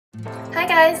Hi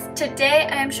guys! Today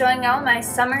I am showing y'all my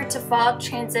summer to fall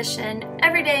transition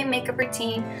everyday makeup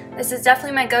routine. This is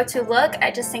definitely my go-to look.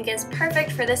 I just think it's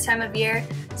perfect for this time of year.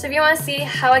 So if you want to see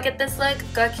how I get this look,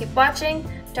 go keep watching.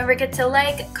 Don't forget to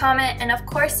like, comment, and of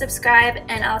course subscribe,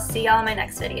 and I'll see y'all in my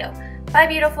next video. Bye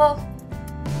beautiful!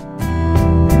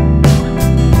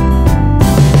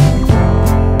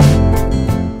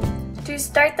 To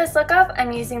start this look off,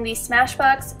 I'm using the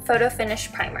Smashbox Photo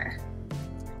Finish Primer.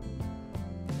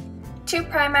 To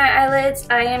prime my eyelids,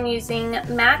 I am using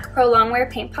MAC Pro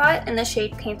Longwear Paint Pot in the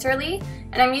shade Painterly,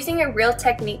 and I'm using a Real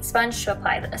Technique sponge to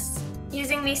apply this.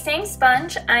 Using the same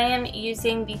sponge, I am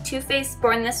using the Too Faced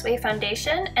Born This Way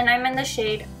foundation, and I'm in the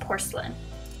shade Porcelain.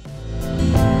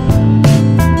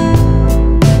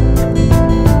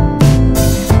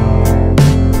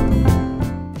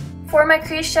 For my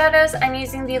crease shadows, I'm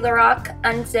using the Lorac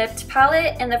Unzipped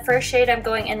palette, and the first shade I'm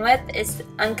going in with is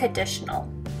Unconditional.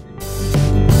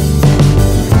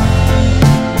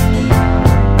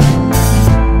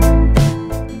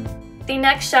 The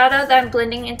next shadow that I'm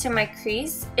blending into my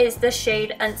crease is the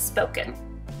shade Unspoken.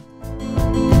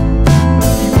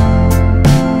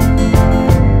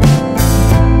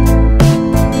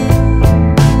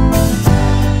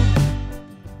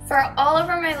 For all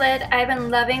over my lid, I've been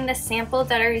loving the sample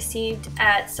that I received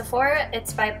at Sephora.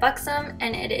 It's by Buxom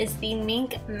and it is the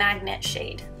Mink Magnet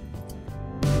shade.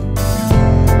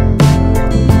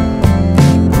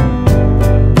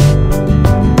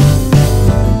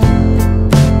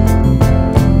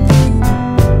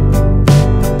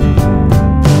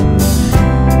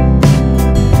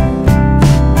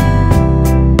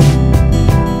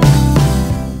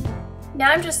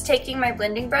 Now I'm just taking my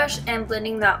blending brush and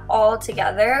blending that all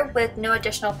together with no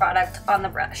additional product on the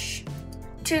brush.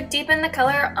 To deepen the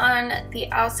color on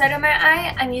the outside of my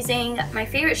eye, I'm using my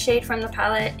favorite shade from the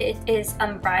palette. It is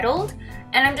Unbridled,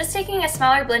 and I'm just taking a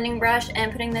smaller blending brush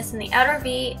and putting this in the outer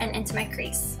V and into my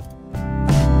crease.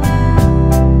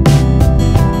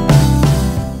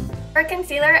 For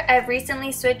concealer, I've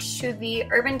recently switched to the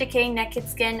Urban Decay Naked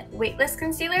Skin Weightless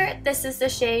Concealer. This is the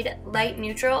shade Light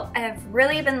Neutral. I have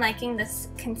really been liking this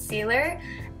concealer,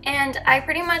 and I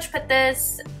pretty much put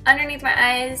this underneath my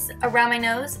eyes, around my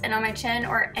nose, and on my chin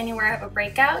or anywhere I have a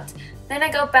breakout. Then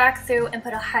I go back through and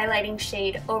put a highlighting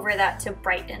shade over that to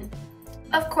brighten.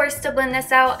 Of course, to blend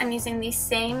this out, I'm using the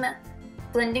same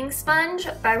blending sponge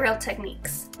by Real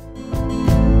Techniques.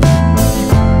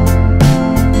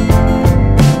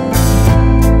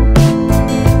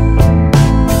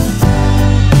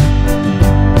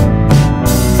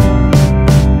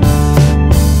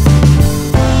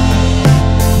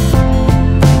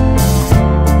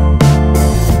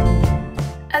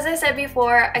 As I said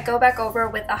before, I go back over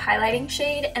with a highlighting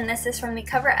shade, and this is from the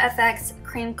Cover FX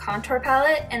Cream Contour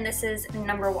Palette, and this is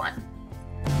number 1.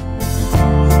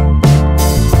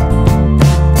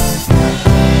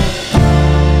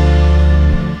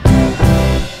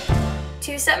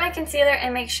 To set my concealer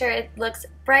and make sure it looks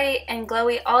bright and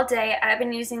glowy all day, I've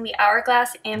been using the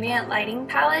Hourglass Ambient Lighting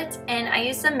Palette, and I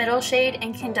use the middle shade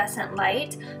Incandescent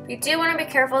Light. But you do want to be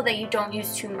careful that you don't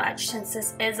use too much, since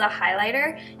this is a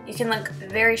highlighter. You can look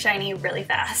very shiny really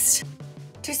fast.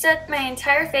 To set my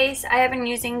entire face, I have been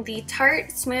using the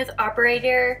Tarte Smooth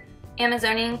Operator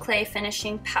Amazonian Clay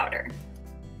Finishing Powder.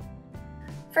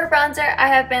 For bronzer, I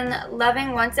have been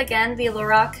loving once again the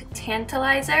Lorac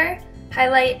Tantalizer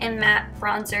Highlight and Matte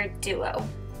Bronzer Duo.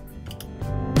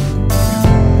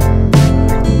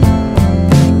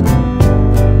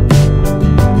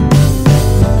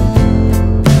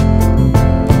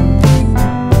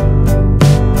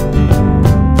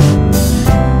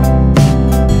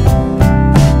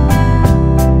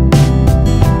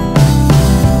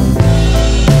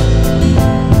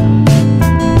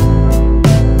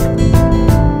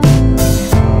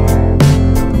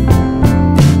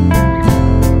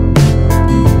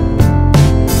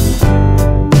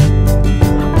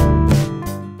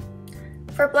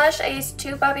 For blush, I use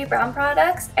 2 Bobbi Brown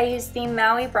products. I use the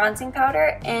Maui Bronzing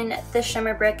Powder in the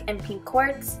Shimmer Brick and Pink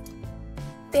Quartz.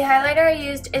 The highlighter I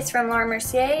used is from Laura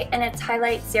Mercier, and it's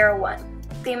Highlight 01.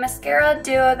 The mascara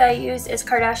duo that I use is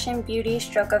Kardashian Beauty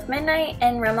Stroke of Midnight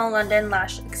and Rimmel London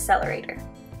Lash Accelerator.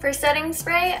 For setting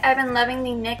spray, I've been loving the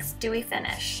NYX Dewy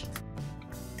Finish.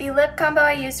 The lip combo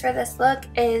I use for this look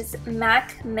is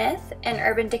MAC Myth and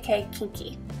Urban Decay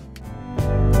Kinky.